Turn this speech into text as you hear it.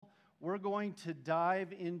We're going to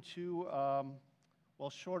dive into,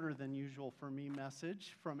 shorter than usual for me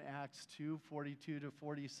message from Acts 2, 42 to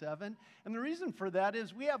 47. And the reason for that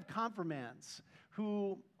is we have confirmands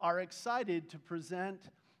who are excited to present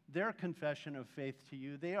their confession of faith to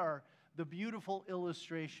you. They are the beautiful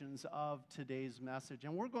illustrations of today's message.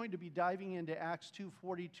 And we're going to be diving into Acts 2,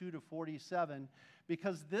 42 to 47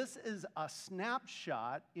 because this is a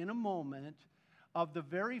snapshot in a moment of the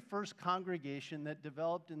very first congregation that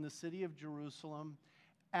developed in the city of Jerusalem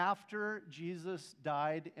after Jesus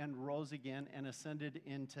died and rose again and ascended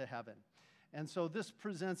into heaven. And so this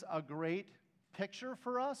presents a great picture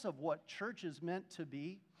for us of what church is meant to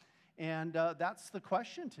be. And that's the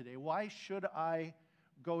question today. Why should I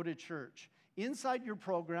go to church? Inside your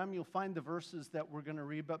program, you'll find the verses that we're going to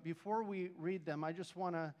read. But before we read them, I just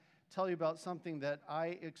want to tell you about something that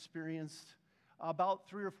I experienced about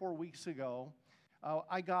 3 or 4 weeks ago.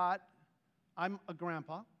 I'm a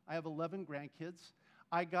grandpa. I have 11 grandkids.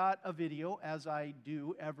 I got a video, as I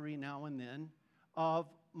do every now and then, of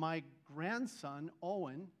my grandson,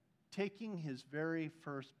 Owen, taking his very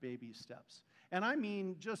first baby steps. And I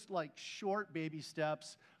mean just like short baby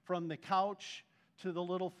steps from the couch to the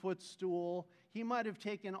little footstool. He might have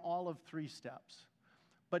taken all of 3 steps.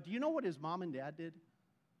 But do you know what his mom and dad did?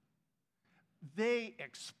 They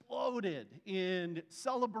exploded in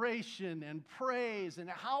celebration and praise. And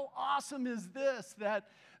how awesome is this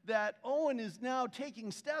that Owen is now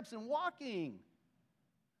taking steps and walking?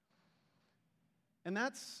 And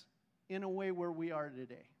that's in a way where we are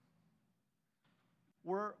today.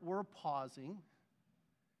 We're pausing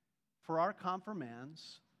for our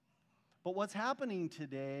confirmands. But what's happening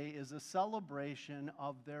today is a celebration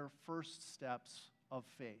of their first steps of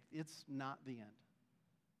faith. It's not the end.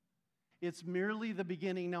 It's merely the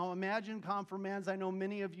beginning. Now imagine confirmands. I know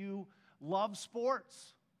many of you love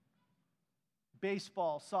sports.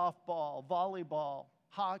 Baseball, softball, volleyball,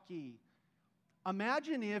 hockey.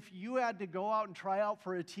 Imagine if you had to go out and try out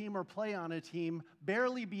for a team or play on a team,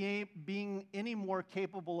 barely being any more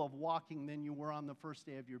capable of walking than you were on the first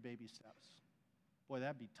day of your baby steps. Boy,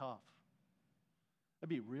 that'd be tough. That'd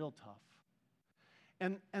be real tough.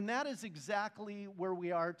 And that is exactly where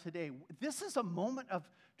we are today. This is a moment of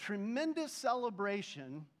tremendous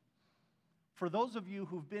celebration. For those of you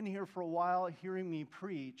who've been here for a while hearing me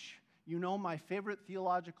preach, you know my favorite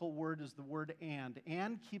theological word is the word and.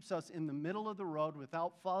 And keeps us in the middle of the road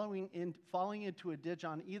without falling into a ditch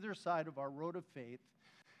on either side of our road of faith.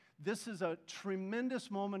 This is a tremendous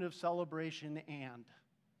moment of celebration and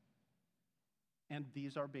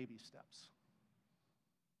these are baby steps.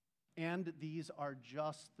 And these are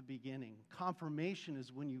just the beginning. Confirmation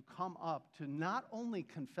is when you come up to not only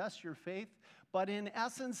confess your faith, but in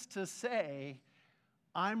essence to say,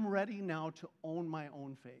 I'm ready now to own my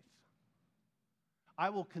own faith.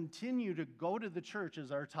 I will continue to go to the church, as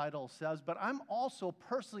our title says, but I'm also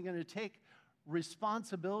personally going to take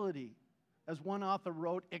responsibility, as one author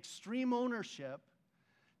wrote, extreme ownership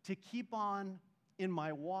to keep on in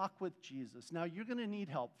my walk with Jesus. Now, you're going to need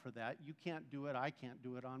help for that. You can't do it. I can't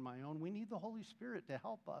do it on my own. We need the Holy Spirit to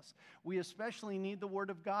help us. We especially need the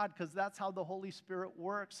Word of God because that's how the Holy Spirit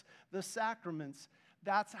works. The sacraments,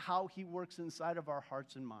 that's how He works inside of our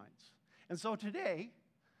hearts and minds. And so today,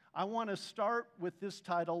 I want to start with this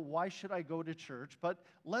title, Why Should I Go to Church? But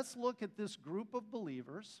let's look at this group of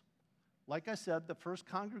believers. Like I said, the first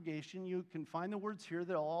congregation, you can find the words here.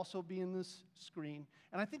 They'll also be in this screen.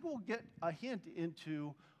 And I think we'll get a hint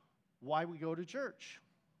into why we go to church.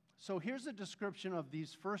 So here's a description of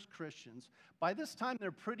these first Christians. By this time,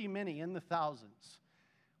 they're pretty many, in the thousands.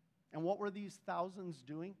 And what were these thousands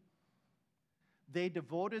doing? They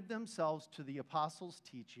devoted themselves to the apostles'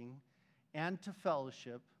 teaching and to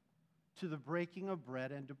fellowship, to the breaking of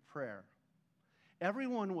bread and to prayer.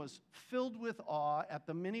 Everyone was filled with awe at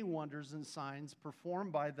the many wonders and signs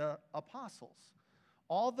performed by the apostles.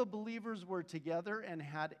 All the believers were together and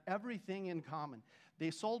had everything in common.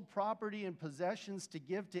 They sold property and possessions to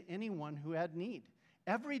give to anyone who had need.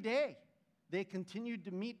 Every day, they continued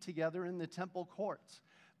to meet together in the temple courts.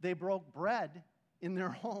 They broke bread in their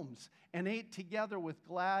homes and ate together with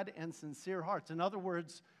glad and sincere hearts. In other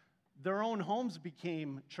words, their own homes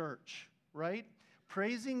became church, right?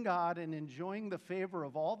 Praising God and enjoying the favor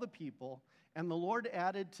of all the people, and the Lord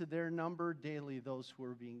added to their number daily those who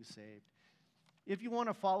were being saved. If you want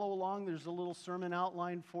to follow along, there's a little sermon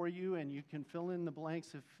outline for you, and you can fill in the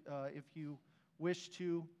blanks if you wish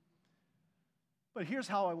to. But here's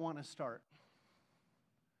how I want to start.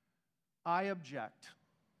 I object.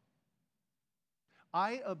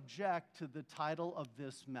 I object to the title of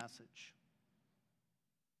this message.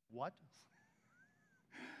 What?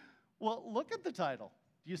 Well, look at the title.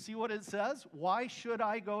 Do you see what it says? Why should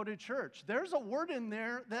I go to church? There's a word in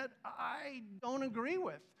there that I don't agree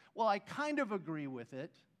with. Well, I kind of agree with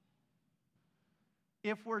it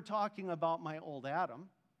if we're talking about my old Adam.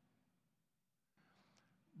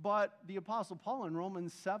 But the Apostle Paul in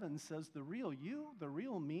Romans 7 says the real you, the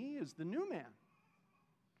real me, is the new man.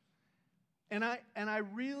 And I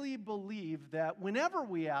really believe that whenever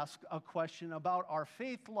we ask a question about our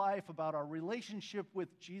faith life, about our relationship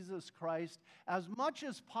with Jesus Christ, as much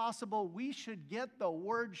as possible, we should get the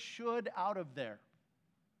word should out of there.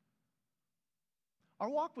 Our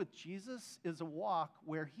walk with Jesus is a walk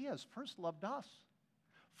where he has first loved us,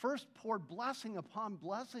 first poured blessing upon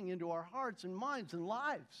blessing into our hearts and minds and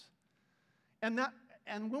lives.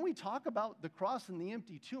 And when we talk about the cross and the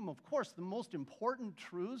empty tomb, of course, the most important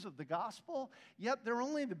truths of the gospel, yet they're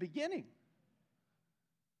only the beginning.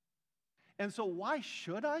 And so why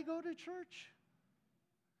should I go to church?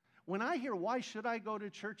 When I hear why should I go to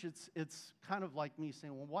church, it's kind of like me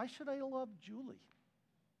saying, well, why should I love Julie?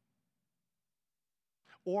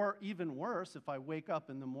 Or even worse, if I wake up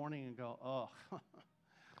in the morning and go, oh,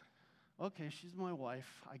 okay, she's my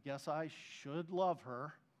wife. I guess I should love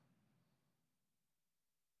her.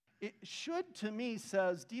 It should, to me,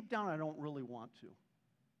 says, deep down, I don't really want to.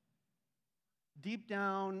 Deep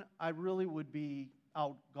down, I really would be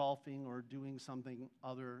out golfing or doing something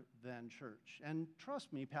other than church. And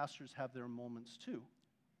trust me, pastors have their moments too.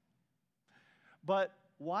 But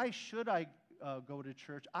why should I go to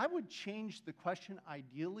church? I would change the question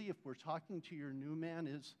ideally, if we're talking to your new man,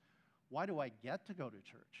 is why do I get to go to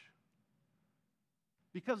church?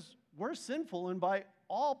 Because we're sinful, and by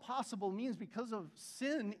all possible means, because of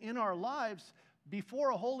sin in our lives, before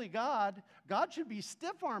a holy God, God should be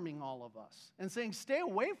stiff-arming all of us and saying, stay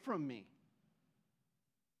away from me.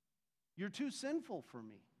 You're too sinful for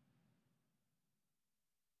me.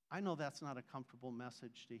 I know that's not a comfortable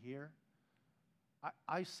message to hear.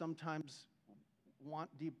 I sometimes want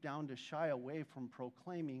deep down to shy away from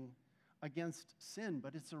proclaiming against sin,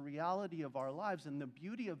 but it's a reality of our lives. And the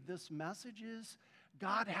beauty of this message is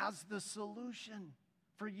God has the solution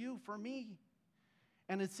for you, for me.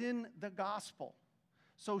 And it's in the gospel.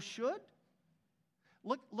 So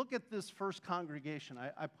look at this first congregation.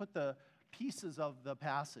 I put the pieces of the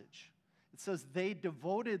passage. It says they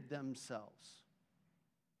devoted themselves.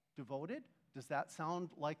 Devoted? Does that sound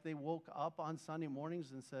like they woke up on Sunday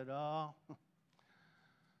mornings and said, oh,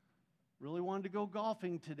 really wanted to go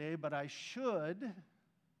golfing today, but I should.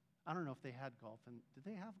 I don't know if they had golf. And did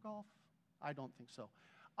they have golf? I don't think so.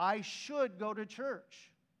 I should go to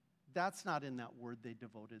church. That's not in that word, they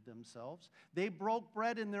devoted themselves. They broke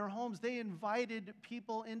bread in their homes. They invited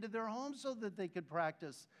people into their homes so that they could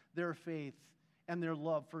practice their faith and their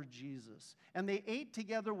love for Jesus. And they ate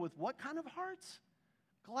together with what kind of hearts?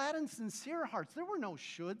 Glad and sincere hearts. There were no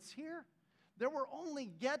shoulds here. There were only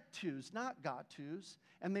get-tos, not got-tos.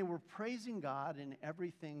 And they were praising God in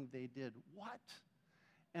everything they did. What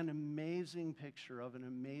an amazing picture of an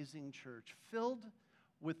amazing church filled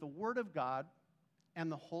with the Word of God and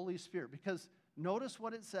the Holy Spirit. Because notice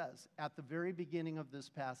what it says at the very beginning of this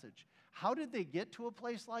passage. How did they get to a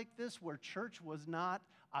place like this where church was not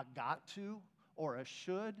a got-to or a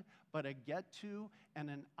should, but a get-to and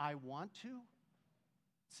an I want to?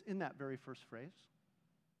 It's in that very first phrase.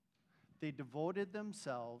 They devoted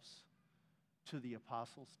themselves to the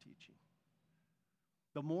apostles' teaching.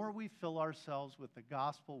 The more we fill ourselves with the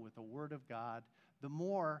gospel, with the Word of God, the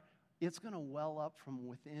more it's going to well up from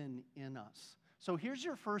within in us. So here's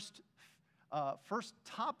your first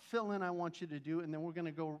top fill-in I want you to do, and then we're going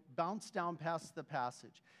to go bounce down past the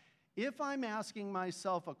passage. If I'm asking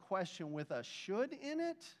myself a question with a should in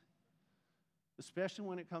it, especially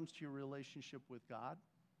when it comes to your relationship with God,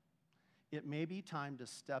 it may be time to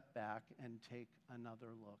step back and take another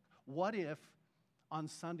look. What if on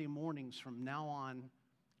Sunday mornings from now on,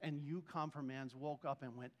 and you confirmands woke up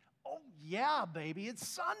and went, oh yeah, baby, it's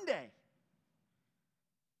Sunday.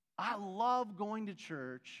 I love going to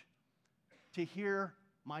church to hear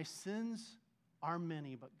my sins are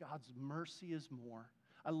many, but God's mercy is more.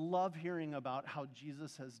 I love hearing about how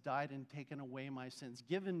Jesus has died and taken away my sins,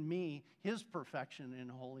 given me his perfection and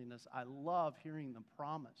holiness. I love hearing the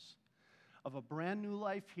promise of a brand new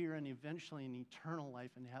life here and eventually an eternal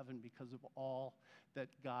life in heaven because of all that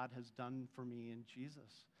God has done for me in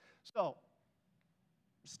Jesus. So,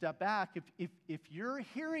 step back. If you're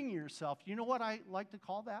hearing yourself, you know what I like to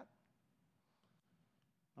call that?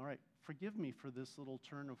 All right, forgive me for this little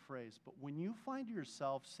turn of phrase, but when you find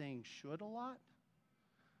yourself saying should a lot,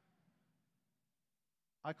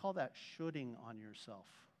 I call that shoulding on yourself.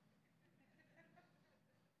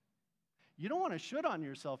 You don't want to should on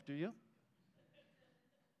yourself, do you?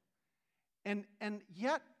 And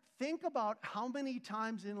yet, think about how many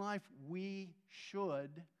times in life we should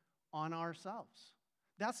on ourselves.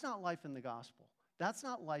 That's not life in the gospel. That's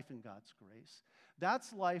not life in God's grace.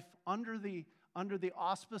 That's life under the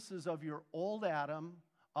auspices of your old Adam,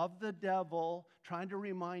 of the devil, trying to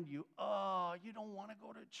remind you, oh, you don't want to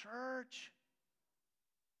go to church.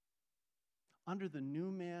 Under the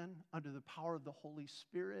new man, under the power of the Holy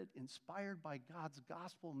Spirit, inspired by God's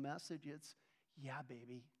gospel message, it's, yeah,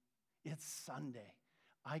 baby, it's Sunday.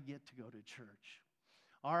 I get to go to church.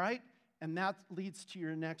 All right? And that leads to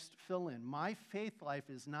your next fill-in. My faith life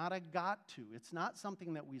is not a got to. It's not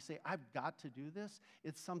something that we say, I've got to do this.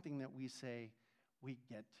 It's something that we say, we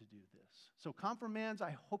get to do this. So confirmands,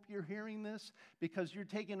 I hope you're hearing this because you're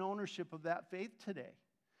taking ownership of that faith today.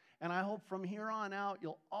 And I hope from here on out,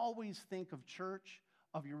 you'll always think of church,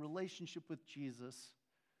 of your relationship with Jesus,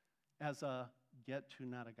 as a get to,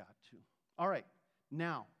 not a got to. All right,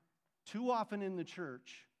 now, too often in the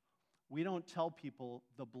church, we don't tell people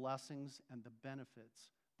the blessings and the benefits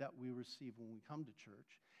that we receive when we come to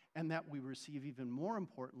church, and that we receive even more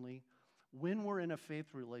importantly when we're in a faith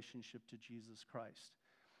relationship to Jesus Christ.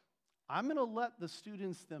 I'm going to let the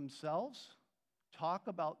students themselves talk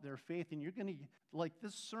about their faith, and you're going to, like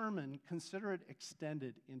this sermon, consider it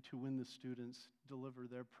extended into when the students deliver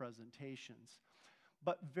their presentations.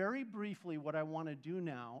 But very briefly, what I want to do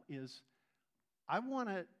now is I want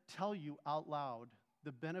to tell you out loud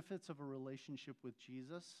the benefits of a relationship with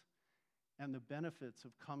Jesus and the benefits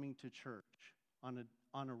of coming to church on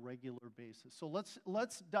a regular basis. So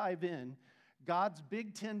let's dive in. God's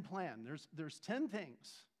Big 10 plan. There's 10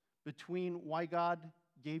 things between why God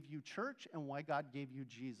gave you church and why God gave you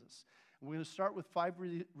Jesus. And we're going to start with 5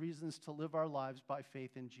 reasons to live our lives by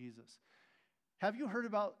faith in Jesus. Have you heard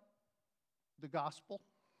about the gospel?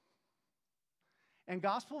 And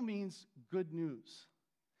gospel means good news.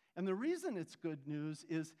 And the reason it's good news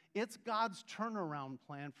is it's God's turnaround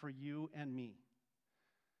plan for you and me.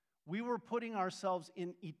 We were putting ourselves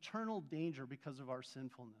in eternal danger because of our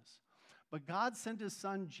sinfulness. But God sent his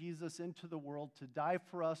son Jesus into the world to die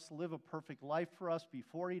for us, live a perfect life for us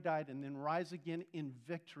before he died, and then rise again in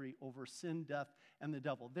victory over sin, death, and the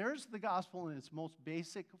devil. There's the gospel in its most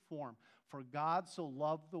basic form. For God so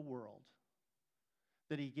loved the world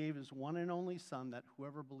that he gave his one and only son, that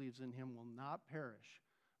whoever believes in him will not perish,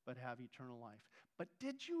 but have eternal life. But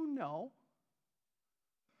did you know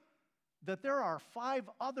that there are 5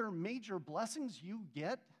 other major blessings you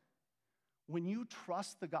get when you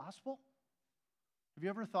trust the gospel? Have you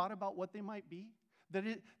ever thought about what they might be?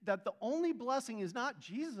 That the only blessing is not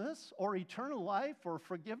Jesus or eternal life or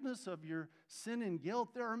forgiveness of your sin and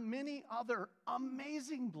guilt. There are many other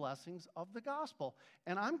amazing blessings of the gospel.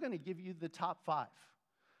 And I'm going to give you the top 5.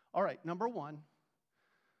 All right, number 1,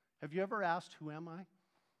 have you ever asked, who am I?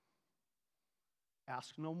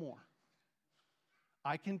 Ask no more.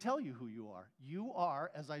 I can tell you who you are. You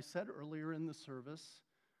are, as I said earlier in the service,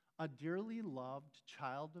 a dearly loved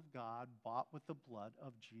child of God bought with the blood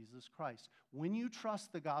of Jesus Christ. When you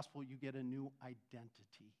trust the gospel, you get a new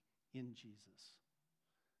identity in Jesus.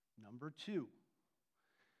 Number 2,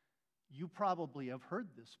 you probably have heard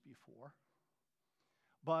this before,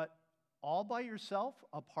 but all by yourself,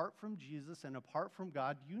 apart from Jesus and apart from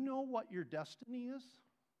God, you know what your destiny is?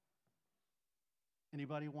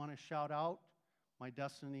 Anybody want to shout out, my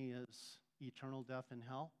destiny is eternal death in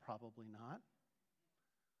hell? Probably not.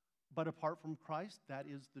 But apart from Christ, that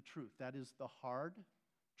is the truth. That is the hard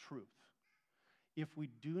truth. If we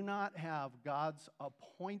do not have God's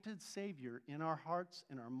appointed Savior in our hearts,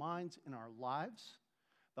 in our minds, in our lives,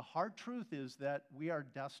 the hard truth is that we are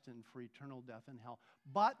destined for eternal death in hell.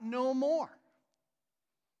 But no more.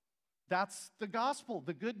 That's the gospel,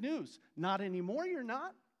 the good news. Not anymore, you're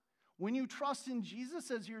not. When you trust in Jesus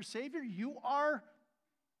as your Savior, you are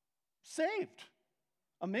saved.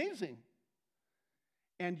 Amazing.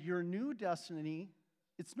 And your new destiny,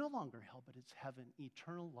 it's no longer hell, but it's heaven,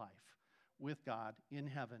 eternal life with God in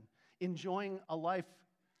heaven. Enjoying a life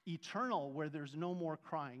eternal where there's no more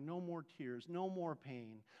crying, no more tears, no more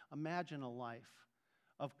pain. Imagine a life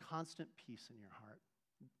of constant peace in your heart.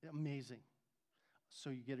 Amazing. So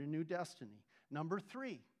you get a new destiny. Number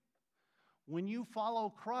 3, when you follow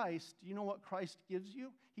Christ, you know what Christ gives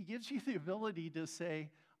you? He gives you the ability to say,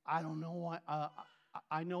 I don't know why,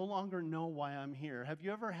 I no longer know why I'm here. Have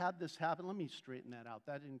you ever had this happen? Let me straighten that out.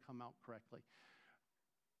 That didn't come out correctly.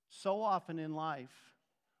 So often in life,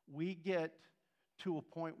 we get to a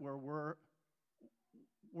point where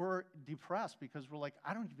we're depressed because we're like,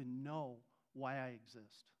 I don't even know why I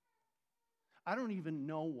exist. I don't even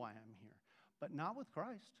know why I'm here. But not with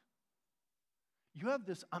Christ. You have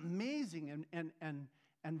this amazing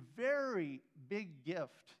and very very big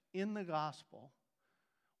gift in the gospel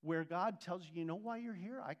where God tells you, you know why you're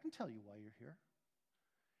here? I can tell you why you're here.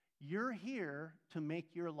 You're here to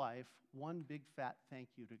make your life one big fat thank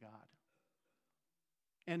you to God.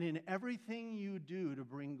 And in everything you do to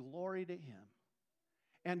bring glory to Him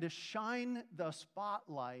and to shine the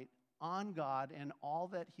spotlight on God and all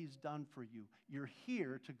that He's done for you, you're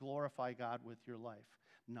here to glorify God with your life.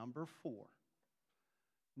 Number 4,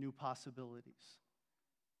 new possibilities.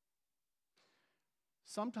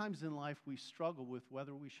 Sometimes in life we struggle with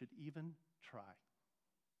whether we should even try.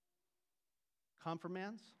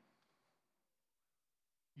 Confirmands,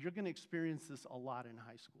 you're going to experience this a lot in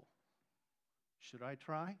high school. Should I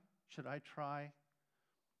try? Should I try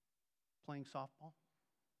playing softball?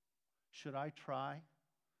 Should I try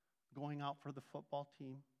going out for the football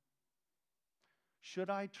team? Should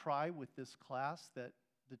I try with this class that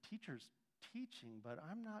the teacher's teaching, but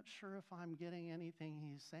I'm not sure if I'm getting anything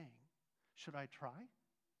he's saying? Should I try?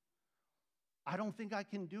 I don't think I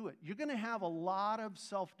can do it. You're going to have a lot of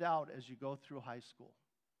self-doubt as you go through high school.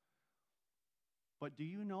 But do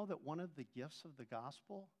you know that one of the gifts of the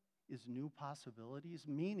gospel is new possibilities?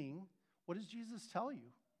 Meaning, what does Jesus tell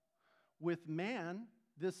you? With man,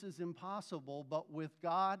 this is impossible, but with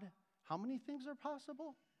God, how many things are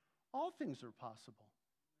possible? All things are possible.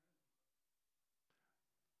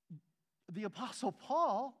 The Apostle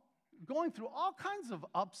Paul, going through all kinds of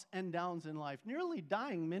ups and downs in life, nearly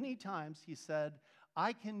dying many times, he said,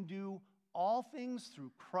 I can do all things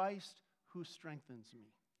through Christ who strengthens me.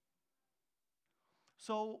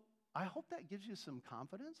 So I hope that gives you some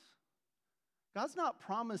confidence. God's not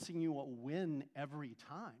promising you a win every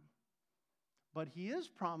time, but He is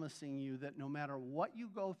promising you that no matter what you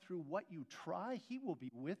go through, what you try, He will be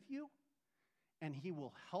with you, and He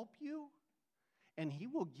will help you, and He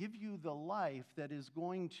will give you the life that is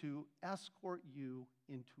going to escort you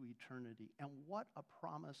into eternity. And what a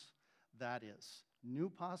promise that is. New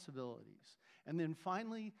possibilities. And then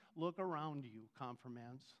finally, look around you,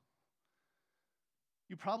 confirmands.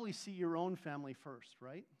 You probably see your own family first,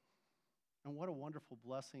 right? And what a wonderful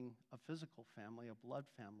blessing a physical family, a blood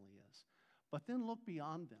family is. But then look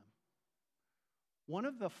beyond them. One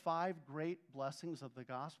of the 5 great blessings of the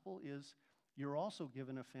gospel is you're also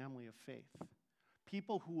given a family of faith.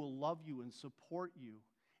 People who will love you and support you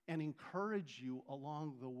and encourage you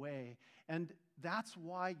along the way. And that's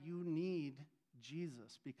why you need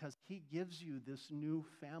Jesus, because He gives you this new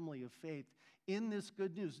family of faith in this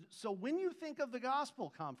good news. So when you think of the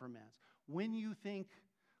gospel, confirmands, when you think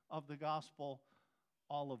of the gospel,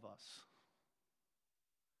 all of us,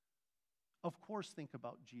 of course, think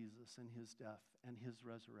about Jesus and His death and His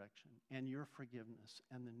resurrection and your forgiveness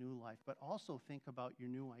and the new life, but also think about your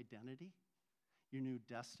new identity, your new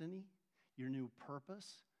destiny, your new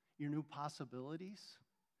purpose, your new possibilities,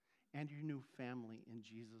 and your new family in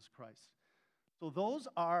Jesus Christ. So those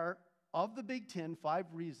are, of the Big 10, 5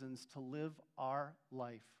 reasons to live our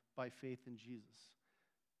life by faith in Jesus.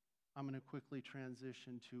 I'm going to quickly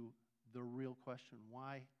transition to the real question.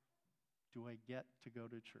 Why do I get to go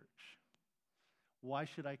to church? Why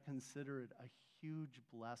should I consider it a huge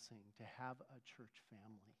blessing to have a church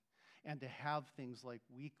family and to have things like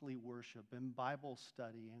weekly worship and Bible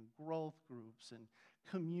study and growth groups and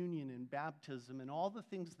communion and baptism and all the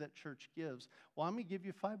things that church gives? Well, I'm going to give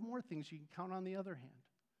you 5 more things you can count on the other hand.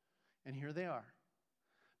 And here they are.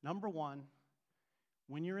 Number 1,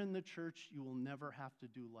 when you're in the church, you will never have to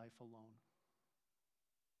do life alone.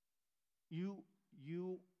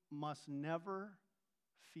 You must never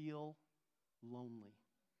feel lonely.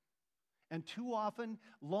 And too often,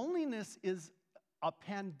 loneliness is a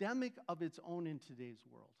pandemic of its own in today's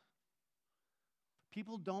world.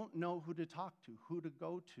 People don't know who to talk to, who to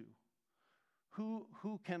go to,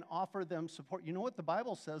 who can offer them support. You know what the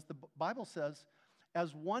Bible says? The Bible says,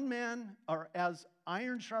 as one man, or as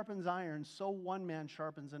iron sharpens iron, so one man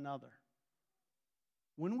sharpens another.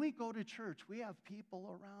 When we go to church, we have people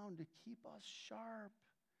around to keep us sharp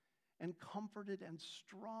and comforted and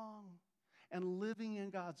strong and living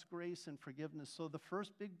in God's grace and forgiveness. So the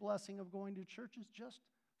first big blessing of going to church is just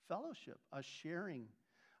fellowship, a sharing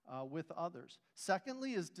with others.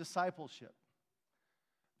 Secondly is discipleship.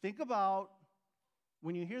 Think about,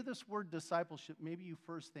 when you hear this word discipleship, maybe you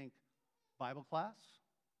first think Bible class,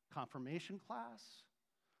 confirmation class,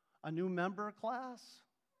 a new member class.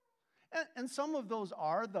 And some of those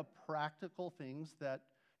are the practical things that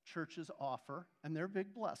churches offer, and they're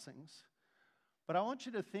big blessings. But I want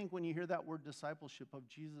you to think, when you hear that word discipleship, of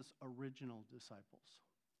Jesus' original disciples.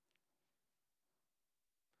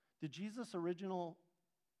 Did Jesus' original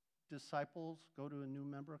disciples go to a new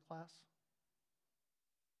member class?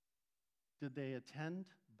 Did they attend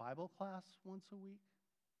Bible class once a week?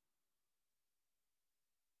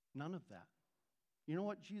 None of that. You know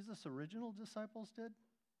what Jesus' original disciples did?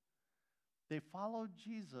 They followed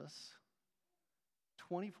Jesus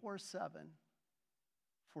 24/7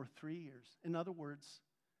 for 3 years. In other words,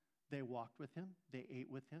 they walked with him, they ate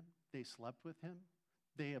with him, they slept with him,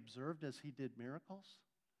 they observed as he did miracles.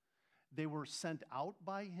 They were sent out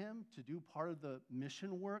by him to do part of the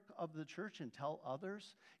mission work of the church and tell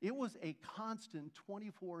others. It was a constant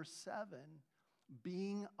 24/7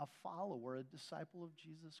 being a follower, a disciple of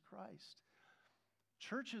Jesus Christ.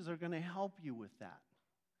 Churches are going to help you with that.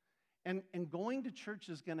 And going to church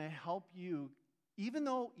is going to help you, even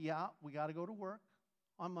though, yeah, we got to go to work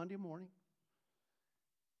on Monday morning.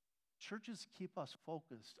 Churches keep us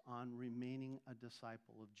focused on remaining a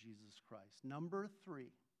disciple of Jesus Christ. Number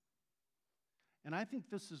 3, and I think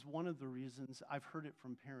this is one of the reasons I've heard it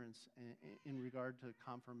from parents in regard to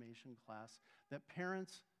confirmation class, that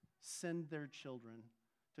parents send their children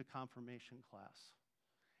to confirmation class.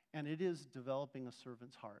 And it is developing a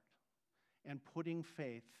servant's heart and putting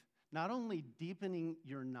faith, not only deepening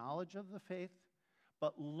your knowledge of the faith,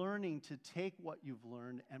 but learning to take what you've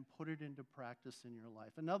learned and put it into practice in your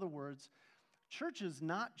life. In other words, church is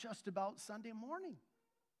not just about Sunday morning.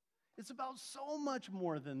 It's about so much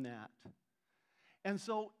more than that. And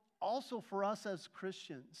so also for us as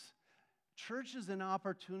Christians, church is an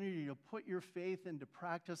opportunity to put your faith into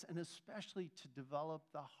practice and especially to develop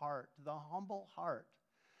the heart, the humble heart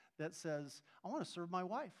that says, I want to serve my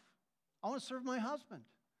wife. I want to serve my husband.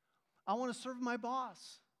 I want to serve my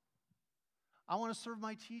boss. I want to serve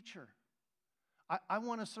my teacher. I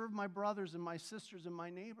want to serve my brothers and my sisters and my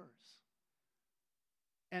neighbors.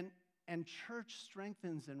 And church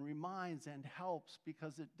strengthens and reminds and helps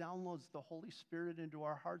because it downloads the Holy Spirit into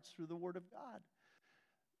our hearts through the Word of God.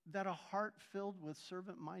 That a heart filled with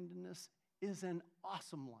servant-mindedness is an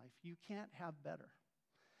awesome life. You can't have better.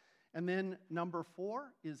 And then number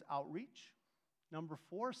 4 is outreach. Number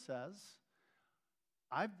 4 says,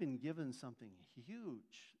 I've been given something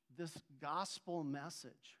huge, this gospel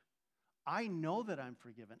message. I know that I'm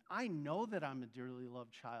forgiven. I know that I'm a dearly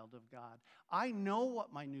loved child of God. I know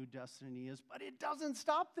what my new destiny is, but it doesn't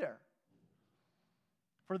stop there.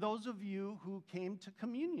 For those of you who came to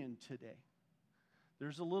communion today,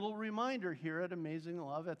 there's a little reminder here at Amazing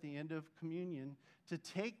Love at the end of communion to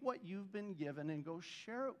take what you've been given and go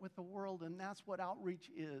share it with the world, and that's what outreach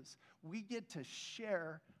is. We get to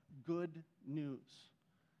share good news.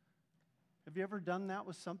 Have you ever done that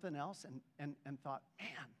with something else and thought,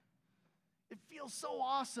 man, it feels so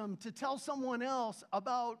awesome to tell someone else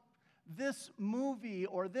about this movie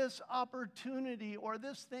or this opportunity or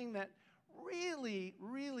this thing that really,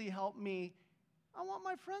 really helped me. I want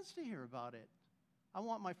my friends to hear about it. I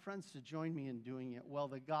want my friends to join me in doing it. Well,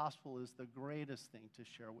 the gospel is the greatest thing to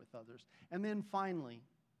share with others. And then finally,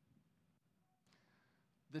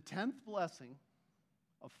 the 10th blessing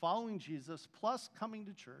of following Jesus plus coming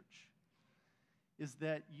to church is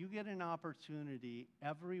that you get an opportunity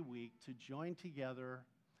every week to join together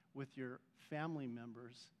with your family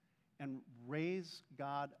members and raise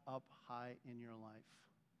God up high in your life.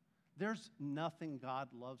 There's nothing God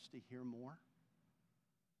loves to hear more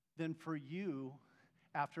than for you,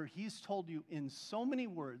 after he's told you in so many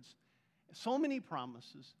words, so many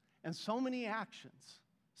promises, and so many actions,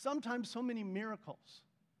 sometimes so many miracles.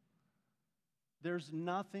 There's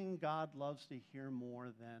nothing God loves to hear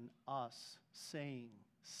more than us saying,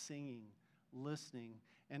 singing, listening,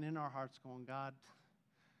 and in our hearts going, God,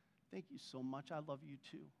 thank you so much. I love you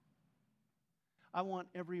too. I want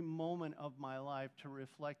every moment of my life to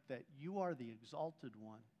reflect that you are the exalted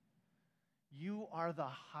one. You are the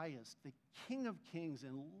highest, the King of kings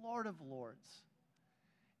and Lord of lords.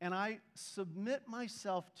 And I submit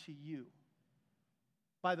myself to you.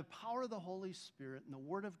 By the power of the Holy Spirit and the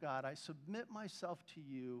Word of God, I submit myself to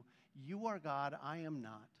you. You are God, I am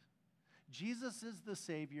not. Jesus is the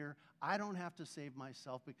Savior. I don't have to save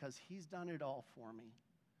myself because he's done it all for me.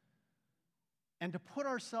 And to put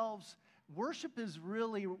ourselves, worship is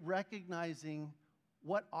really recognizing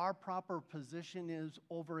what our proper position is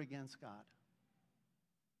over against God.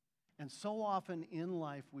 And so often in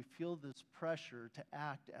life, we feel this pressure to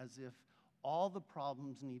act as if all the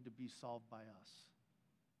problems need to be solved by us.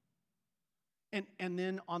 And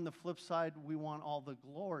then on the flip side, we want all the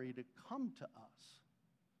glory to come to us.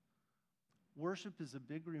 Worship is a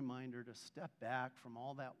big reminder to step back from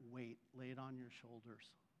all that weight laid on your shoulders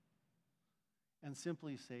and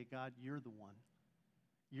simply say, God, you're the one.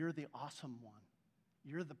 You're the awesome one.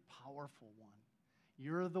 You're the powerful one.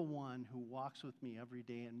 You're the one who walks with me every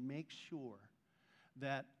day and makes sure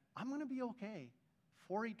that I'm going to be okay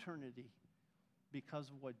for eternity because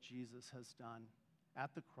of what Jesus has done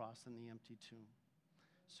at the cross and the empty tomb.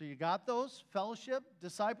 So you got those? Fellowship,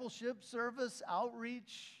 discipleship, service,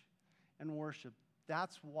 outreach, and worship.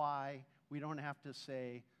 That's why we don't have to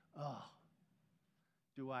say, oh,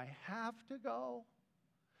 do I have to go?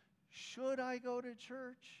 Should I go to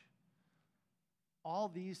church? All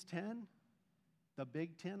these 10, the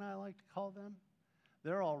big 10 I like to call them,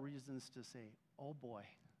 they're all reasons to say, oh boy.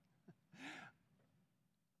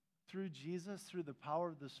 Through Jesus, through the power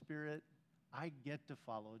of the Spirit, I get to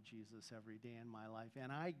follow Jesus every day in my life,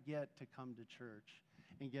 and I get to come to church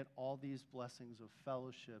and get all these blessings of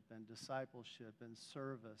fellowship and discipleship and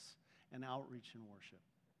service and outreach and worship.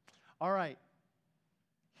 All right,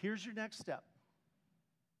 here's your next step.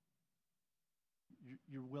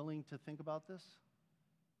 You're willing to think about this?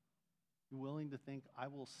 You're willing to think, I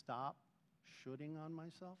will stop shoulding on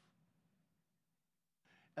myself?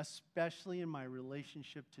 Especially in my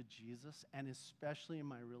relationship to Jesus, and especially in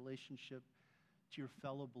my relationship to your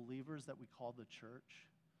fellow believers that we call the church.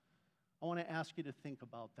 I want to ask you to think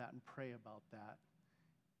about that and pray about that.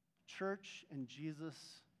 Church and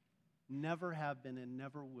Jesus never have been and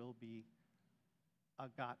never will be a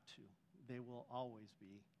got to. They will always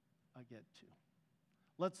be a get to.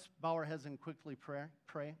 Let's bow our heads and quickly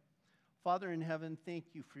pray. Father in heaven,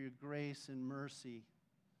 thank you for your grace and mercy.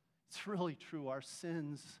 It's really true. Our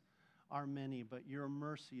sins are many, but your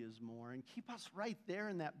mercy is more. And keep us right there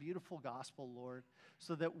in that beautiful gospel, Lord,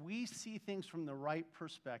 so that we see things from the right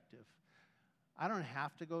perspective. I don't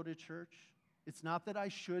have to go to church. It's not that I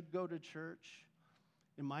should go to church.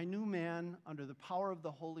 In my new man, under the power of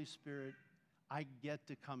the Holy Spirit, I get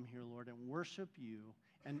to come here, Lord, and worship you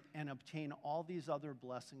and obtain all these other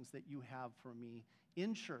blessings that you have for me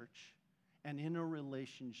in church and in a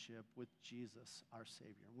relationship with Jesus, our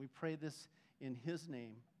Savior. And we pray this in his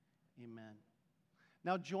name. Amen.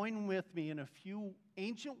 Now join with me in a few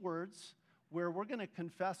ancient words where we're going to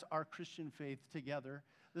confess our Christian faith together.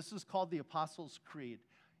 This is called the Apostles' Creed.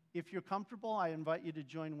 If you're comfortable, I invite you to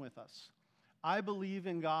join with us. I believe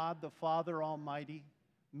in God, the Father Almighty,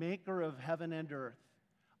 maker of heaven and earth.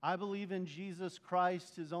 I believe in Jesus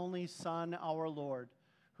Christ, his only Son, our Lord,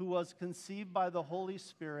 who was conceived by the Holy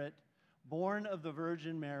Spirit, born of the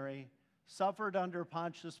Virgin Mary, suffered under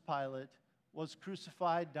Pontius Pilate, was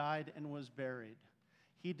crucified, died, and was buried.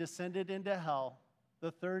 He descended into hell.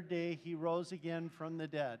 The third day he rose again from the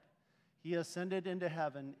dead. He ascended into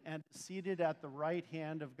heaven and is seated at the right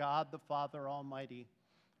hand of God the Father Almighty.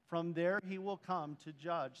 From there he will come to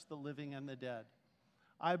judge the living and the dead.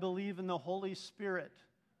 I believe in the Holy Spirit,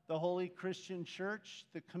 the holy Christian church,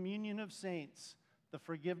 the communion of saints, the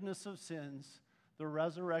forgiveness of sins, the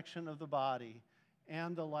resurrection of the body,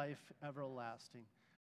 and the life everlasting.